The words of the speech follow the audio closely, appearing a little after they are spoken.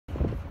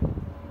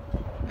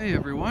Hey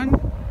everyone,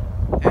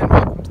 and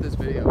welcome to this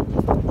video.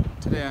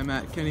 Today I'm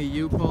at Kenny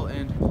U-Pull,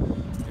 and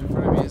in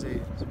front of me is a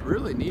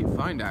really neat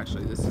find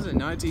actually. This is a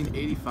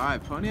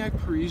 1985 Pontiac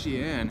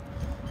Parisienne,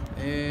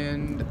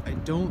 and I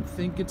don't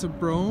think it's a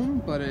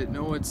Brome, but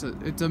it's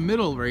a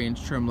middle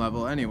range trim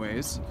level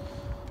anyways.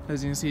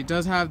 As you can see, it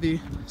does have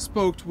the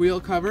spoked wheel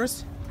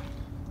covers,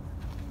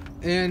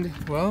 and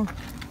well,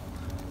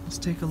 let's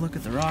take a look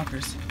at the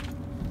rockers.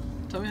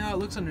 Tell me how it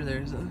looks under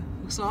there. Does it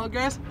look solid,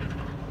 guys?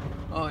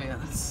 Oh yeah,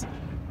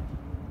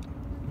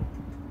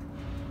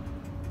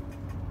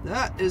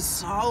 that is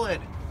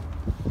solid.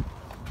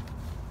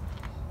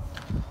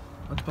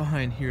 What's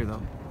behind here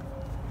though?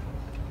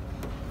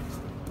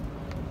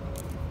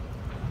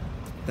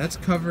 That's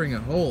covering a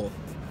hole.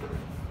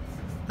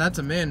 That's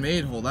a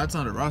man-made hole. That's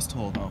not a rust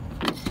hole though.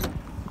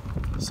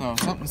 So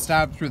something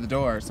stabbed through the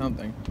door or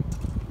something.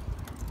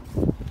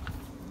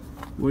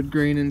 Wood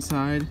grain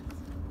inside.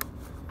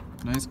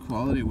 Nice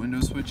quality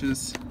window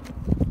switches.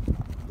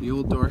 The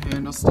old door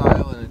handle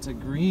style, and it's a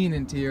green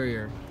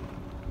interior.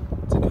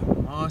 It's like a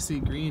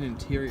mossy green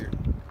interior.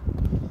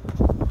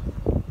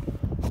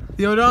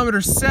 The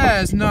odometer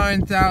says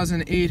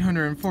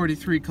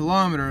 9,843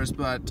 kilometers,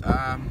 but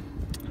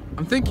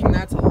I'm thinking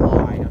that's a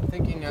lie. I'm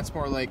thinking that's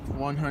more like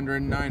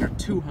 109 or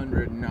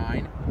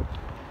 209.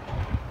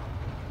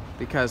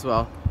 Because,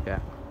 well, yeah.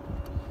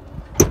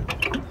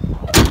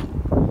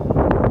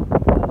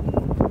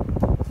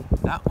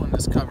 That one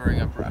is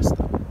covering up rust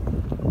though.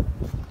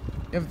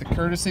 You have the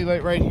courtesy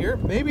light right here.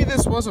 Maybe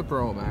this was a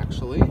Brome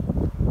actually.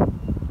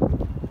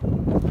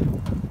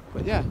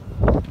 But yeah.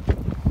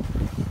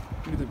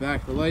 Look at the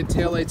back. The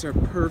taillights are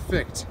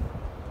perfect.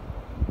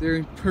 They're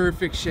in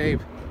perfect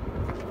shape.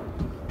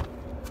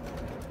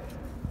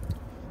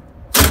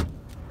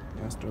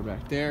 Gas door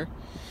back there.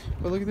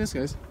 But look at this,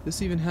 guys.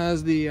 This even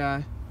has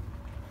the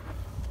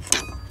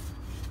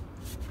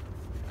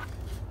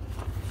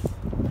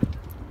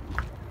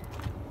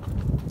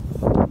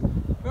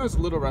there's a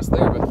little rust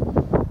there,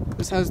 but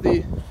this has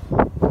the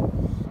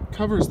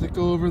covers that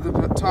go over the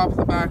top of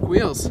the back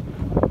wheels.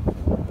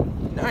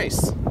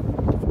 Nice.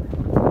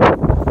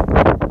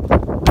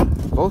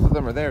 Both of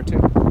them are there too.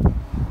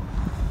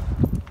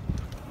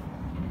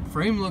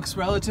 Frame looks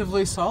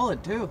relatively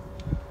solid too.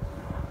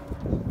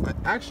 I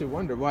actually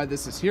wonder why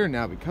this is here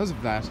now because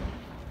of that.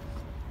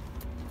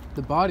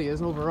 The body is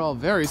overall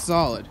very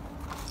solid.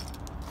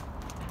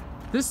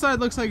 This side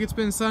looks like it's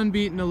been sun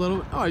beaten a little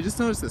bit. Oh, I just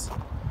noticed this.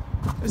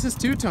 This is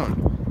two-tone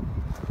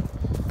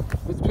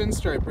with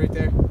pinstripe right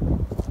there.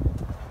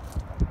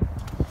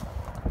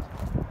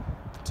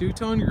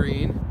 Two-tone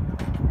green.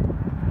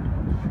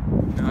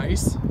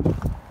 Nice.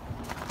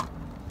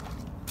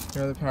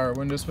 Here are the power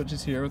window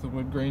switches here with a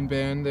wood grain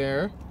band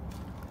there.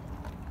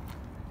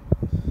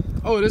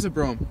 Oh, it is a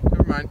Brome.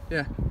 Never mind.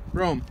 Yeah,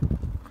 Brome.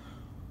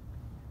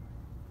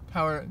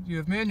 Power. You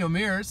have manual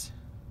mirrors,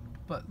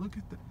 but look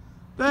at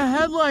the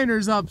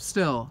headliner's up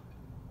still.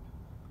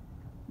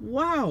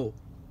 Wow.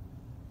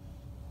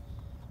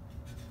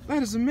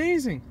 That is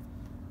amazing.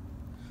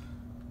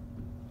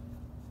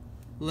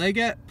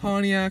 Leggett,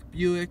 Pontiac,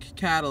 Buick,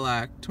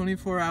 Cadillac,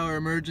 24-hour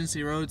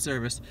emergency road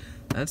service.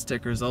 That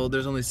sticker's old.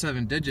 There's only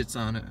 7 digits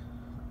on it.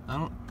 I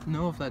don't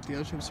know if that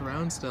dealership's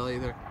around still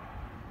either.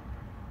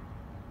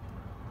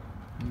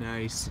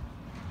 Nice.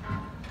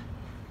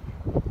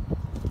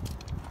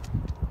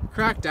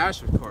 Cracked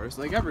dash, of course,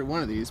 like every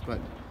one of these,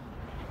 but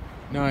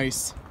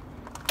nice.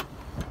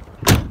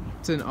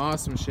 It's in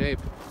awesome shape.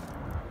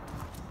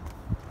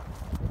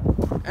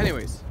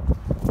 Anyways,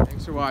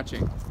 thanks for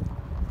watching.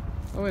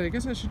 Oh wait, I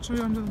guess I should show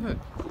you under the hood.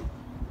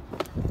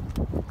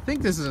 I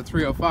think this is a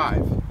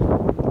 305.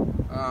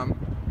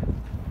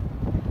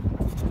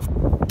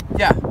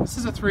 Yeah, this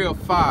is a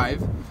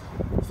 305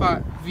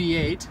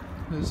 V8.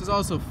 This is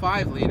also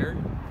 5-liter.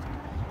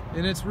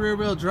 And it's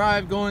rear-wheel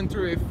drive going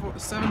through a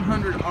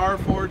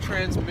 700R4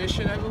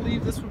 transmission, I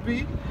believe this would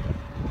be.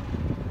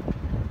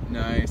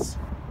 Nice.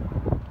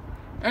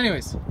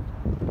 Anyways,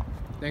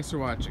 thanks for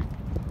watching.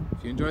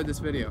 If you enjoyed this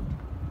video,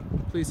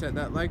 please hit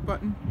that like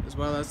button as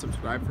well as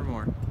subscribe for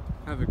more.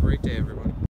 Have a great day, everyone.